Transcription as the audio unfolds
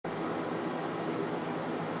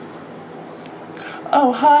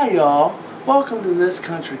Oh, hi, y'all. Welcome to This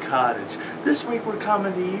Country Cottage. This week we're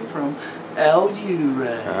coming to you from L.U.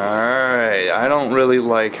 Ray. Alright, I don't really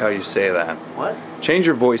like how you say that. What? Change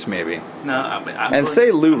your voice, maybe. No, and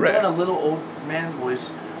say Lou Ray. I'm doing a little old man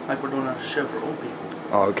voice, like we're doing a show for old people.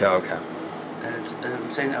 Oh, okay. And I'm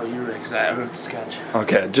saying L.U. Ray because I wrote the sketch.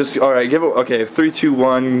 Okay, just, alright, okay, 3, 2,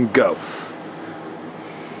 1, go.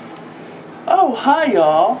 Oh, hi,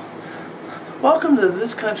 y'all. Welcome to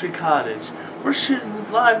This Country Cottage. We're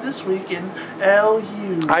shooting live this week in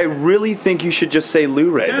L.U. I really think you should just say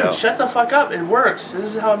Lou Ray, Dude, though. shut the fuck up. It works.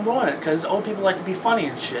 This is how I'm doing it, because old people like to be funny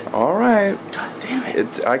and shit. Alright. God damn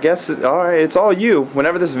it. I guess, alright, it's all you.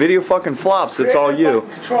 Whenever this video fucking flops, it's all you.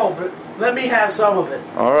 Control, but let me have some of it.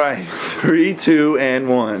 Alright, 3, 2, and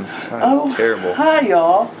 1. That's terrible. Hi,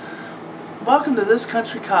 y'all. Welcome to This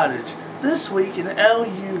Country Cottage. This week in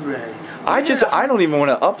L.U. Ray. I don't even want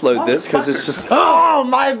to upload this because it's just, oh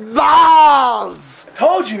my balls!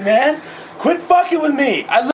 Told you, man. Quit fucking with me.